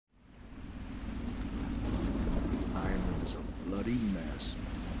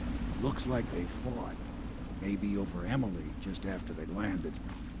Looks like they fought. Maybe over Emily just after they landed.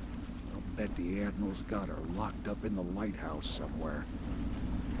 I'll bet the Admiral's got her locked up in the lighthouse somewhere.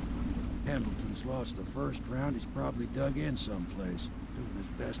 If Pendleton's lost the first round, he's probably dug in someplace, doing his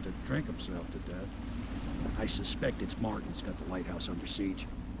best to drink himself to death. I suspect it's Martin's got the lighthouse under siege.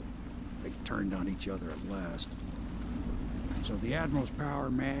 They turned on each other at last. So the Admiral's power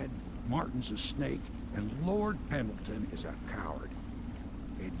mad, Martin's a snake, and Lord Pendleton is a coward.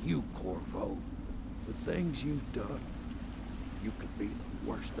 And you, Corvo, the things you've done, you could be the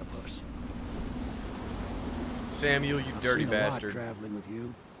worst of us. Samuel, you dirty bastard. I've seen a lot traveling with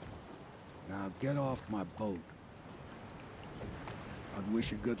you. Now get off my boat. I'd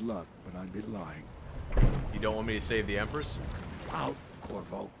wish you good luck, but I'd be lying. You don't want me to save the Empress? Out,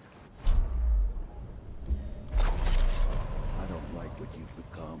 Corvo. I don't like what you've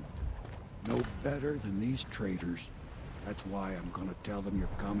become. No better than these traitors. That's why I'm gonna tell them you're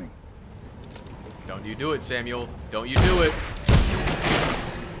coming. Don't you do it, Samuel. Don't you do it.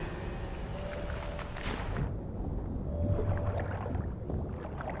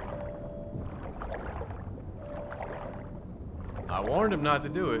 I warned him not to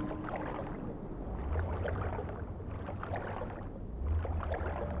do it.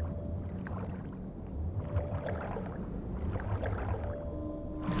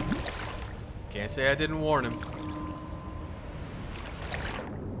 Can't say I didn't warn him.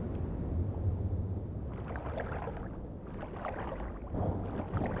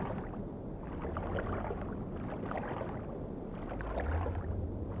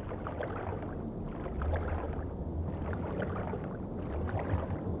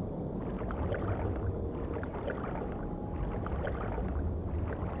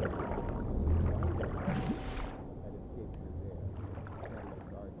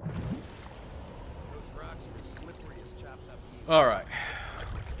 Alright,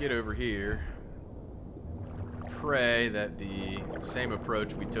 let's get over here. Pray that the same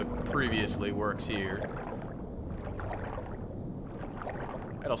approach we took previously works here.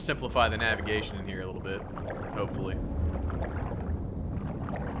 That'll simplify the navigation in here a little bit, hopefully.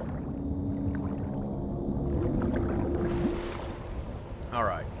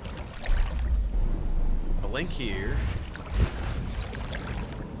 Alright. Blink here.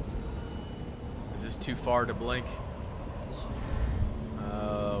 Is this too far to blink?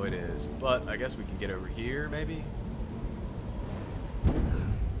 Oh, it is. But I guess we can get over here, maybe?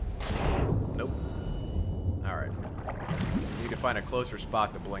 Nope. Alright. Need to find a closer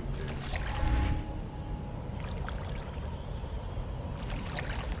spot to blink to.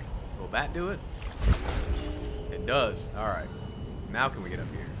 Will that do it? It does. Alright. Now can we get up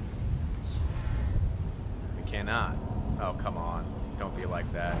here? We cannot. Oh, come on. Don't be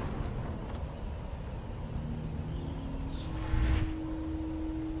like that.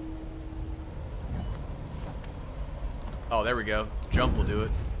 Oh, there we go. Jump will do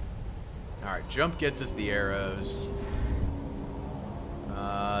it. Alright, jump gets us the arrows.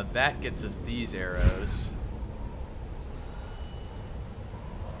 That gets us these arrows.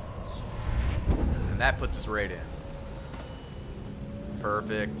 And that puts us right in.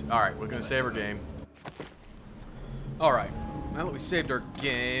 Perfect. Alright, we're gonna save our game. Alright, now that we saved our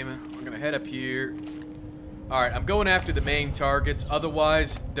game, we're gonna head up here. Alright, I'm going after the main targets.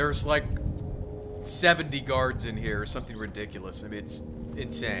 Otherwise, there's like 70 guards in here or something ridiculous. I mean, it's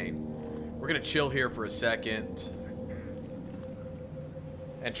insane. We're gonna chill here for a second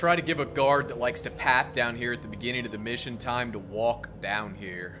and try to give a guard that likes to path down here at the beginning of the mission time to walk down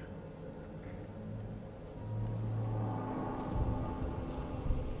here.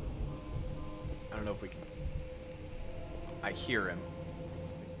 I don't know if we can. I hear him.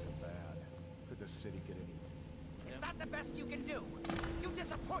 Things are bad. Could the city get any? Is that the best you can do? You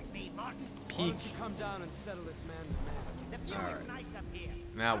disappoint me, Martin. Peek. Why don't you come down and settle this man to man? The view is nice up here.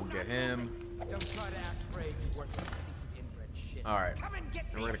 Now we'll get him. Don't try to act brave. You're worth a piece of inbred shit. Alright. Come and get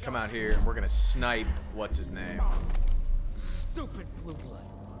And me we're gonna if come you're out here and we're gonna snipe what's his name. Stupid blue blood.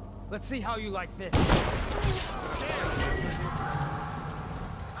 Let's see how you like this.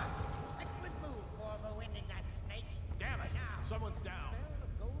 Excellent move, Corvo, ending that snake. Damn it! Now, Someone's down.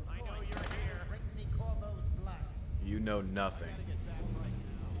 I know you're here. Brings me Corvo's blood. You know nothing.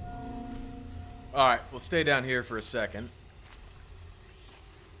 Alright, we'll stay down here for a second.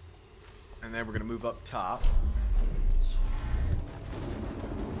 And then we're gonna move up top.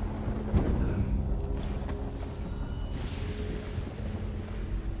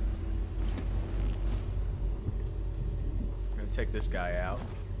 I'm gonna take this guy out.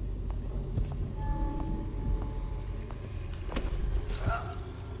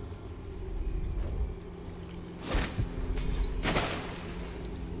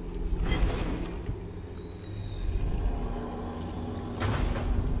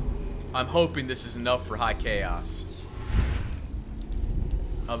 I'm hoping this is enough for high chaos.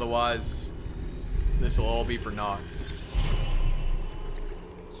 Otherwise, this will all be for naught.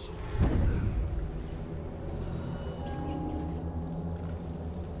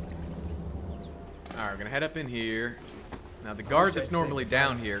 Alright, we're gonna head up in here. Now, the guard that's normally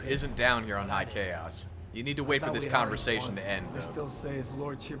down here isn't down here on high chaos. You need to wait for this conversation to end, I though. still say his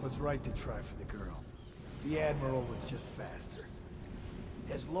lordship was right to try for the girl. The Admiral was just faster.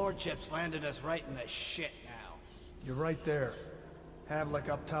 His lordship's landed us right in the shit now. You're right there. Havlik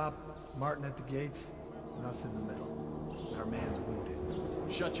up top, Martin at the gates, and us in the middle. Our man's wounded.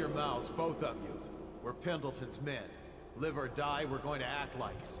 Shut your mouths, both of you. We're Pendleton's men. Live or die, we're going to act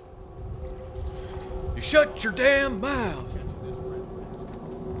like it. You shut your damn mouth!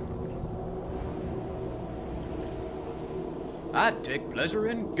 I take pleasure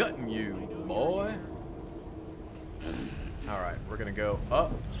in gutting you, boy. Alright, we're gonna go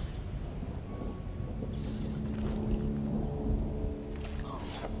up.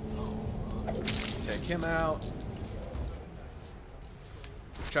 Take him out.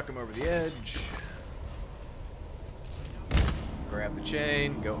 Chuck him over the edge. Grab the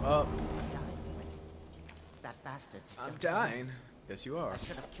chain, go up. That bastard's I'm dying. Yes, you are. I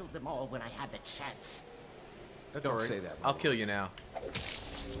should have killed them all when I had the chance. Don't say that. I'll kill you now.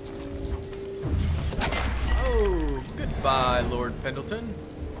 Oh, goodbye, Lord Pendleton.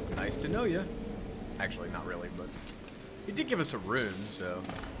 Nice to know you. Actually, not really, but he did give us a rune, so.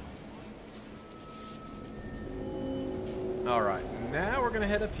 Alright, now we're gonna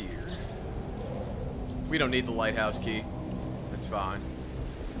head up here. We don't need the lighthouse key. That's fine.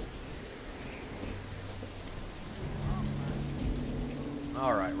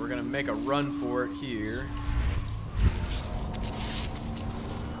 Alright, we're gonna make a run for it here.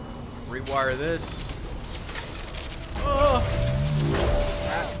 Rewire this. Oh!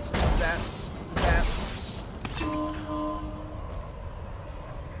 Zap.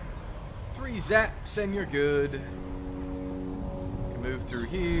 3 zaps and you're good. Can move through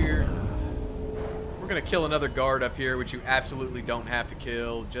here. We're gonna kill another guard up here, which you absolutely don't have to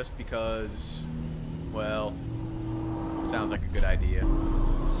kill, just because, well, sounds like a good idea.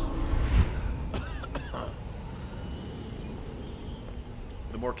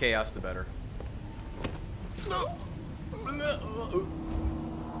 The more chaos, the better.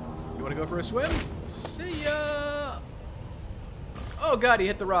 You wanna go for a swim? See ya! Oh god, he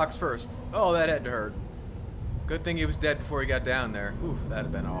hit the rocks first. Oh, that had to hurt. Good thing he was dead before he got down there. Ooh, that'd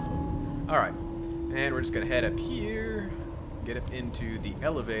have been awful. Alright, and we're just gonna head up here, get up into the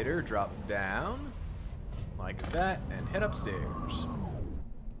elevator, drop down, like that, and head upstairs.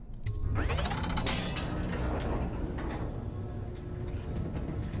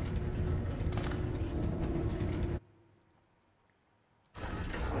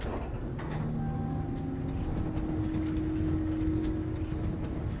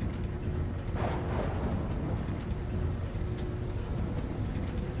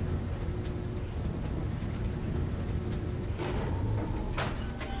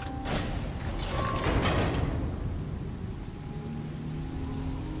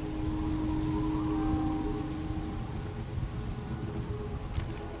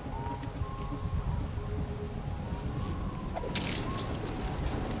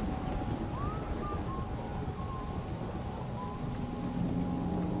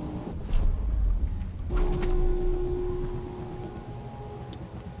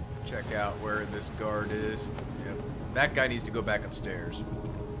 Check out where this guard is. Yep. That guy needs to go back upstairs.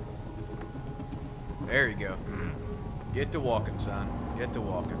 There you go. Get to walking, son. Get to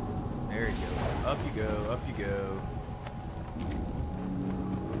walking. There you go. Up you go. Up you go.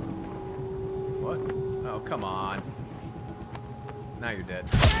 What? Oh, come on. Now you're dead.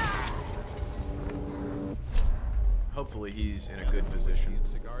 Hopefully he's in a good position.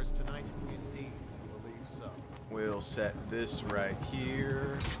 Cigars tonight? Indeed, I believe so. We'll set this right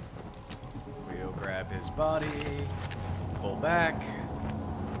here. We'll grab his body, pull back.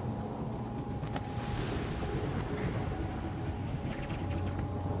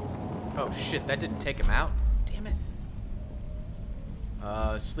 Oh shit, that didn't take him out? Damn it.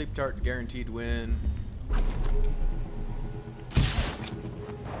 Sleep Tart guaranteed win.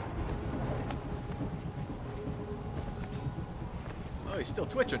 Oh, he's still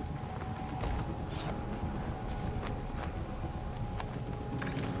twitching.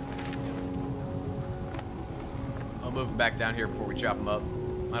 I'll move him back down here before we chop him up.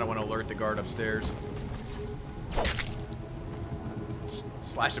 I don't want to alert the guard upstairs.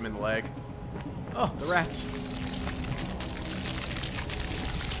 Slash him in the leg. Oh, the rats.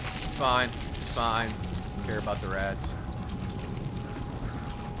 It's fine. It's fine. Don't care about the rats.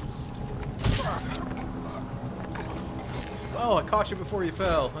 Oh, I caught you before you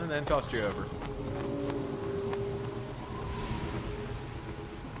fell, and then tossed you over.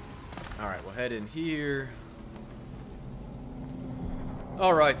 Alright, we'll head in here.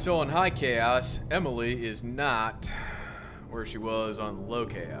 Alright, so on High Chaos, Emily is not where she was on Low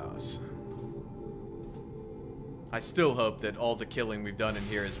Chaos. I still hope that all the killing we've done in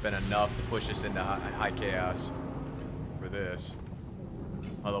here has been enough to push us into High Chaos for this.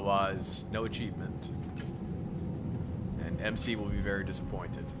 Otherwise, no achievement. And MC will be very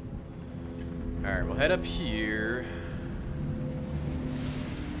disappointed. Alright, we'll head up here.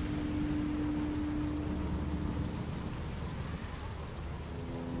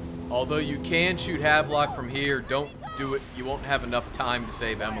 Although you can shoot Havelock from here, don't do it. You won't have enough time to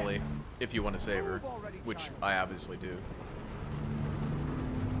save Emily if you want to save her, which I obviously do.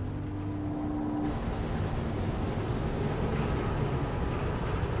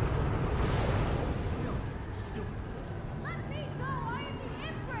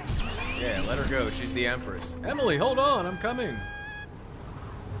 Yeah, let her go. She's the Empress. Emily, hold on. I'm coming.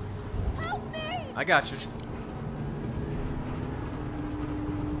 Help me! I got you.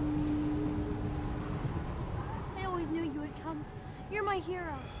 I always knew you would come. You're my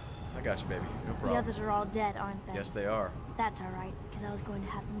hero. I got you, baby. No The problem. others are all dead, aren't they? Yes, they are. That's alright, because I was going to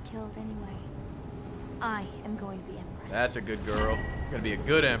have them killed anyway. I am going to be Empress. That's a good girl. Gonna be a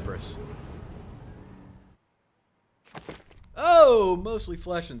good Empress. Oh, mostly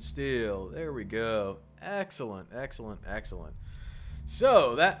flesh and steel. There we go. Excellent, excellent, excellent.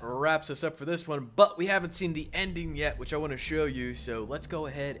 So, that wraps us up for this one, but we haven't seen the ending yet, which I want to show you, so let's go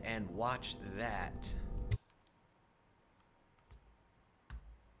ahead and watch that.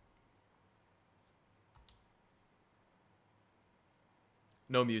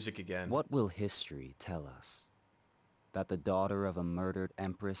 No music again. What will history tell us? That the daughter of a murdered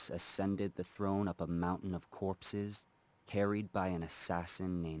empress ascended the throne up a mountain of corpses, carried by an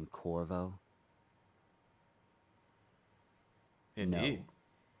assassin named Corvo? Indeed. No.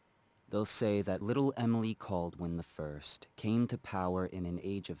 They'll say that little Emily Caldwin I came to power in an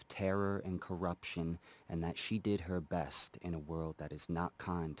age of terror and corruption, and that she did her best in a world that is not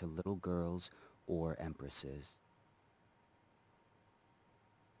kind to little girls or empresses.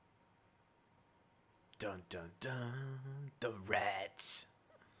 Dun dun dun. The rats.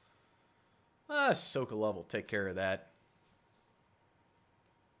 Sokolov will take care of that.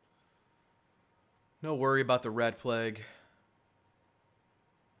 No worry about the rat plague.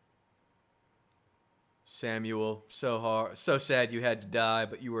 Samuel, so sad you had to die,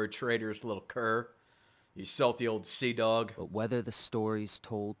 but you were a traitorous little cur. You salty old sea dog. But whether the stories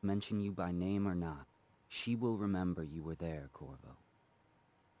told mention you by name or not, she will remember you were there, Corvo.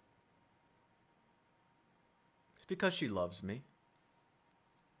 It's because she loves me.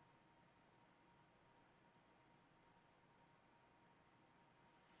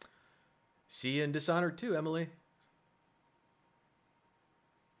 See you in Dishonored 2, Emily.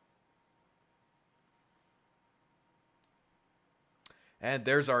 And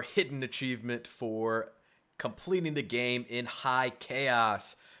there's our hidden achievement for completing the game in High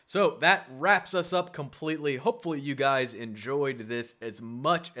Chaos. So that wraps us up completely. Hopefully you guys enjoyed this as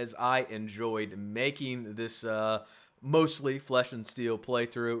much as I enjoyed making this mostly Flesh and Steel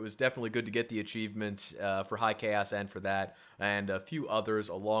playthrough. It was definitely good to get the achievements for High Chaos and for that, and a few others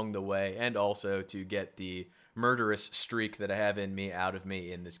along the way, and also to get the murderous streak that I have in me out of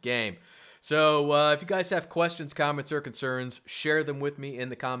me in this game. So if you guys have questions, comments, or concerns, share them with me in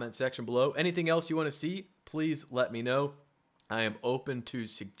the comment section below. Anything else you want to see, please let me know. I am open to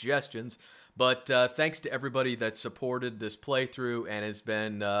suggestions. But thanks to everybody that supported this playthrough and has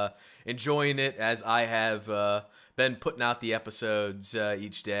been enjoying it as I have been putting out the episodes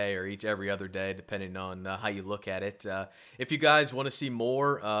each day or every other day, depending on how you look at it. If you guys want to see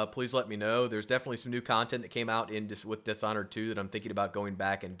more, please let me know. There's definitely some new content that came out with Dishonored 2 that I'm thinking about going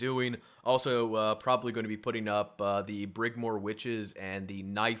back and doing. Also, probably going to be putting up the Brigmore Witches and the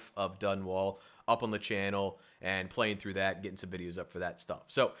Knife of Dunwall up on the channel and playing through that and getting some videos up for that stuff.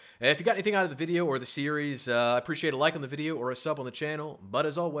 So if you got anything out of the video or the series, I appreciate a like on the video or a sub on the channel. But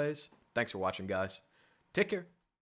as always, thanks for watching, guys. Take care.